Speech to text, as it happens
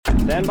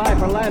Stand by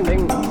for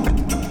landing.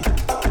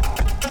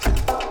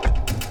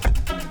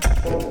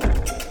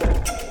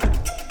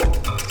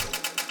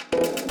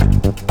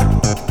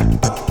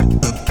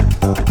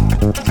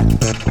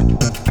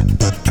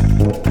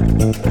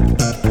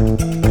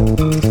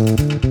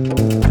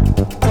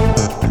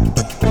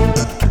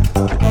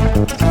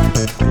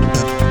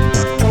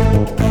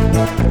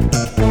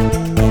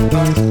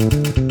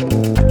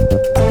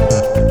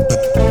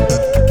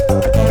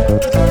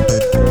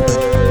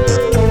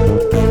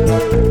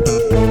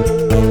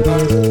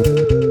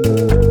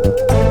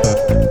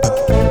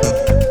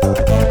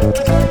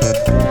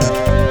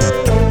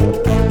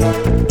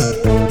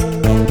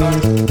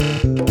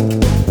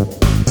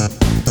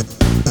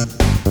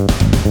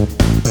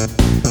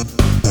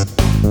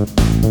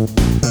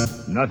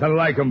 Nothing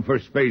like 'em for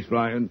space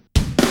flying.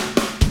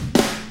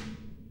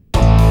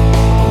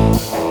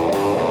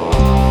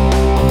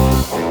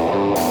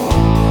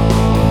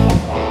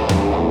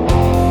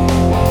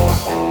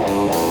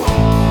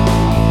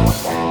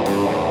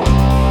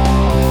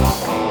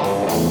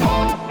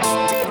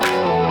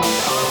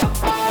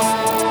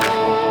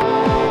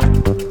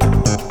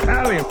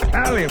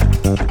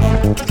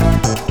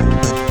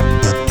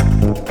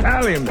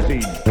 Thallium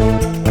seed.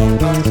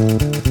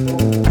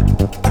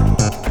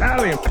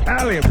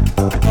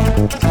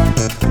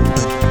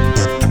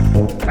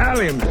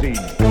 Thallium seed.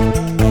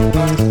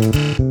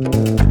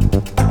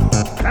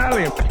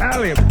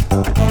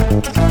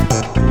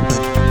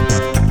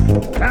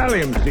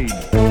 Thallium seed.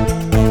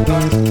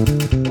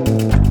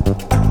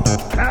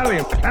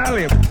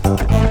 Thallium.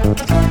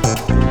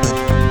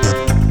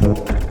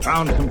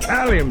 Found some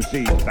thallium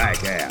seeds back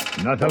there.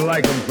 Nothing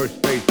like 'em for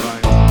space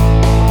flying.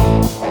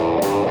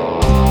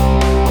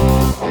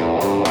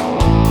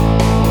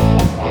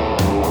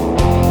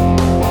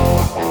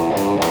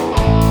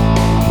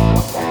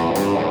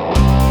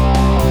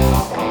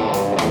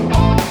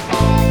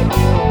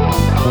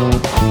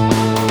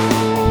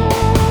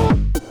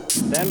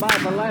 Stand by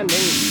for landing.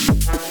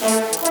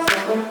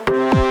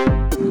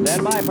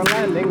 Stand by for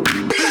landing.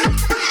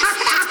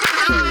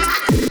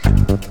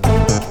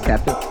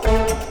 Captain.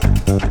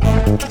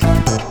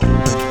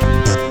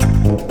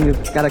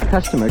 You've got a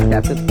customer,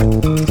 Captain.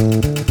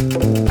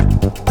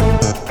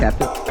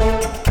 Captain.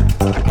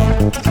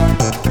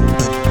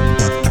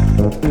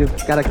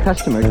 You've got a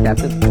customer,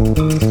 Captain.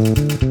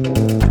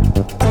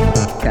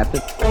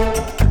 Captain.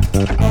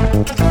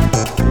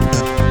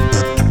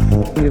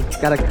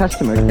 You've got a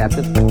customer,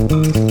 Captain.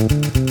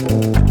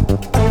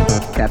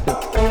 Captain.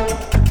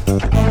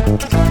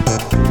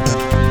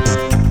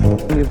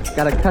 You've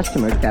got a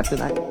customer,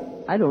 Captain.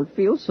 I don't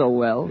feel so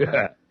well.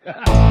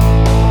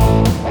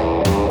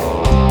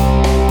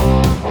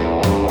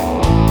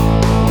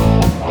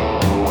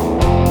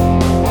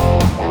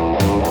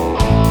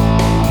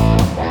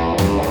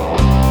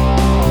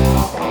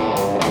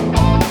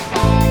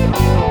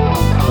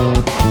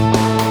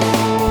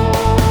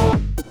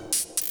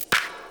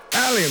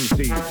 Thallium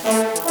seeds.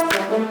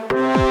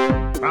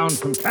 Found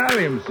some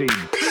thallium seeds.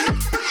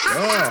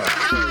 Oh.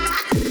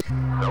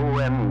 So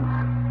ends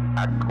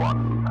Act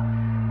 1.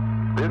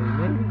 This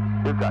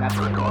is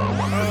Africa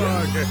once Oh,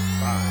 again. just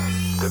fine.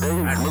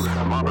 Today's most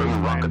modern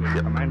rocket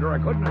ship, Commander, I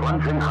couldn't have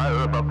plunging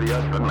higher above the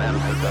earth than man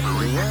has ever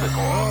reached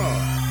before.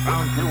 Oh,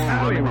 found some Fuel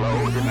thallium running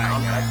low seeds in back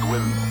contact there.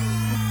 with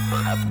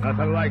perhaps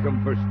Nothing like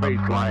 'em for space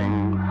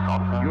flying. flying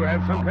saucer. You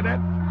have some, Cadet?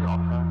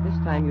 This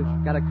time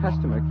you've got a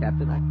customer,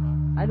 Captain.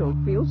 I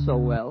don't feel so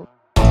well.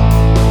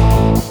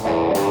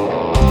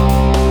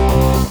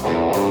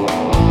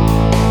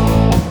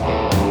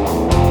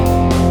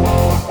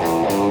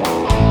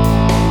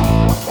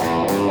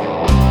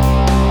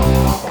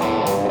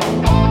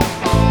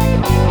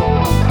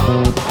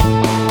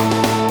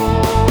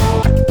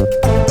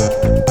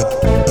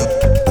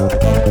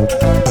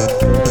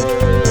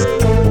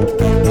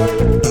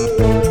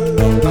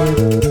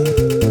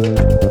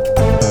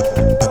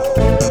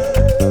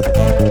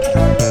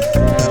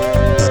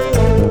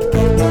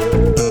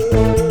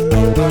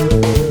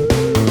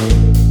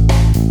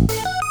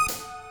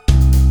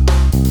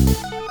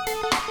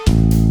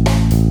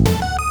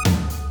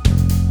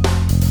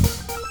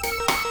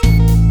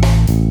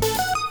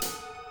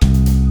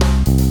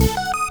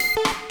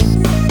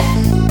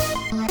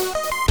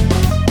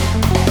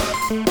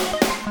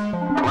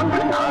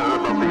 Plunging higher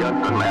above the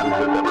earth than man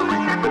has ever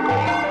reached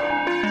before.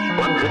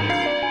 Plunging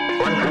higher.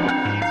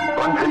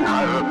 Plunging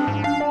higher.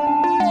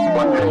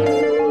 Plunging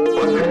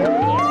higher.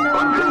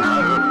 Plunging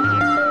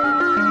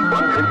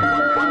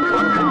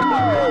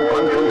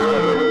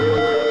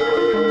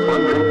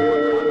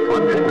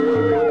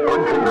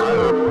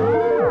higher.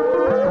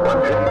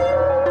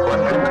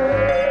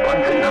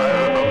 Plunging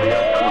higher above the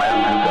earth than man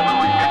has ever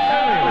reached.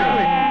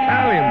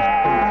 Thallium.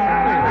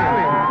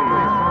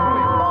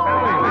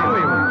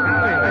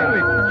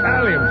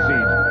 Thallium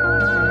seeds.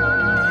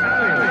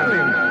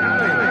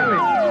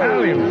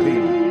 Thallium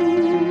seeds.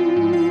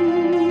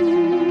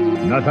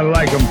 Nothing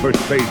like 'em for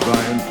space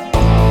flying.